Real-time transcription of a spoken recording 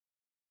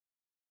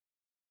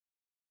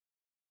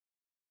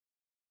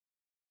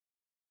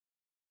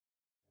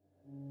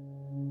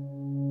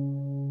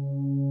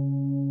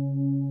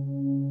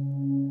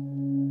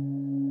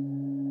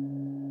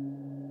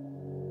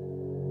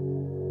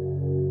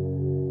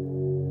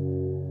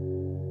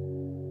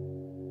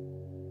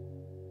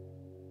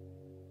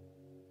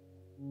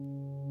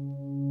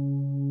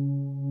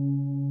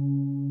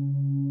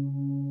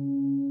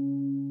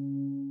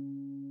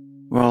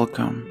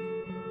Welcome.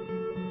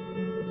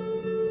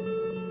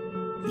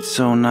 It's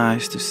so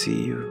nice to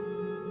see you.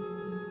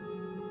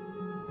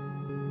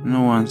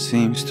 No one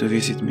seems to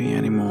visit me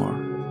anymore.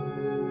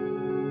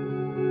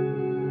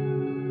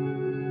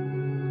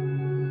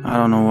 I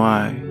don't know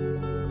why.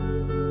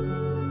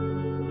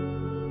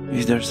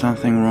 Is there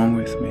something wrong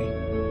with me?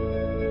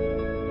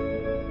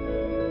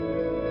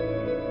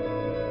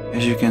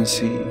 As you can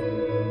see,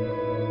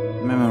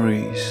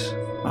 memories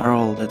are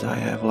all that I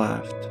have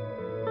left.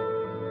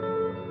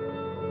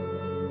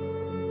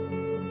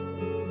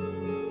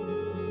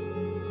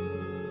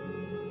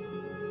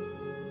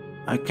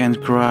 I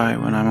can't cry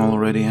when I'm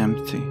already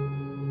empty.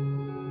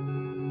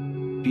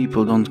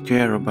 People don't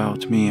care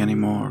about me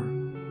anymore.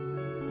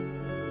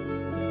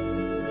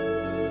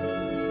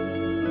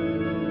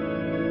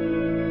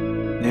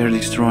 They're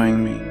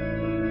destroying me.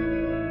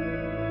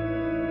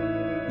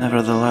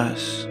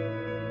 Nevertheless,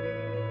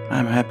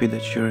 I'm happy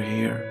that you're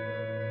here.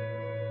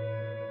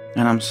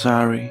 And I'm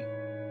sorry.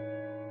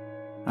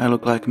 I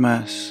look like a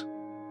mess.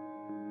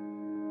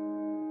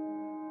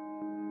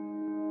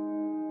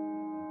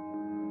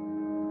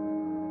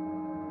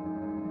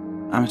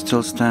 I'm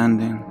still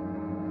standing,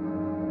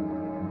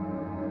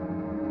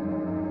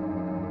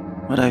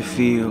 but I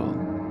feel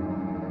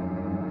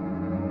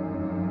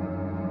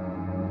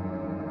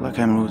like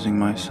I'm losing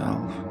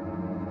myself.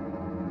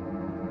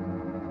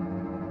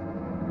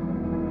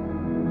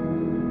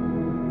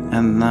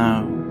 And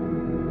now,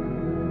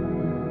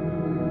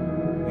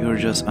 you're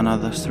just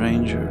another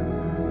stranger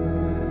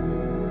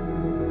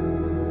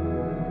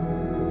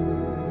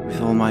with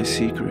all my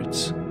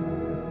secrets.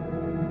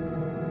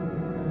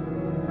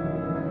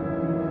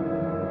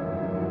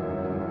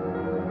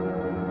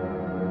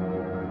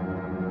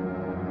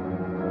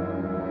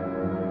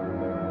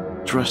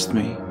 Trust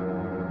me.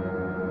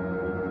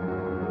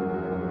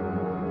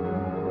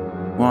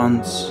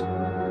 Once,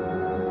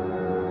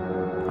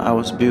 I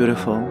was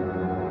beautiful.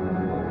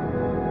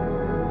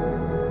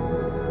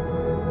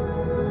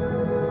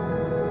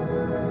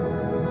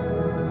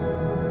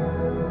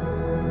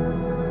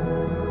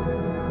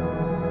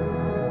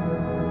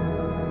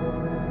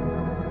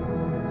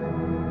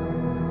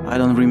 I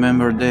don't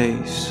remember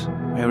days.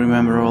 I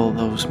remember all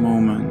those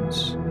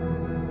moments.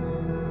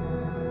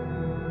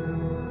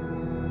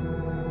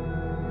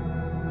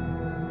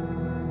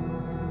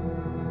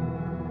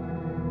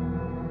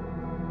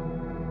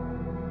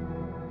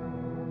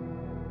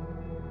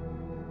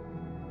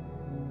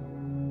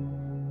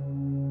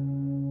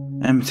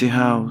 Empty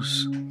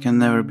house can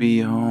never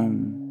be a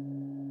home.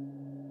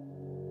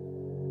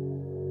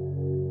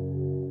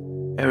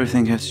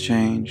 Everything has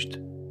changed,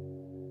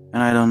 and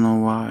I don't know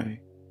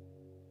why.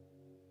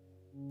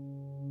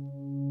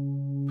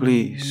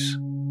 Please,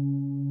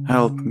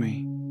 help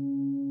me.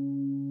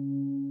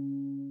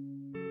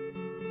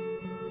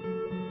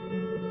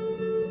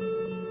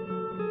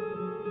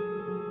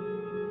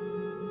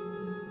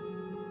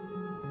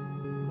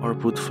 Or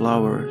put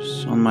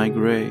flowers on my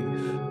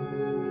grave,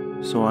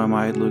 so I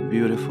might look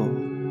beautiful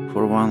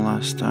for one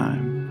last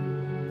time.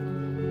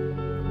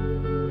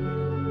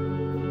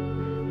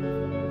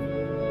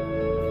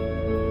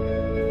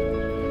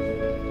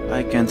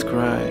 I can't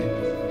cry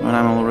when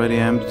I'm already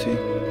empty.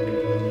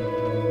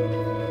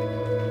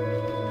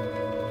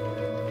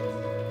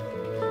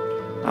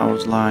 I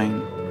was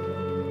lying.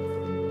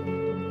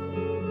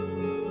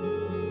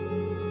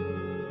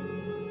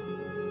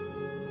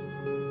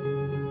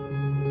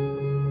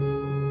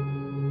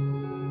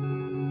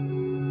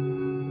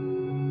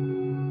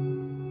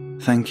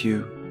 Thank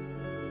you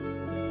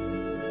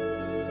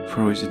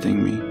for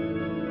visiting me.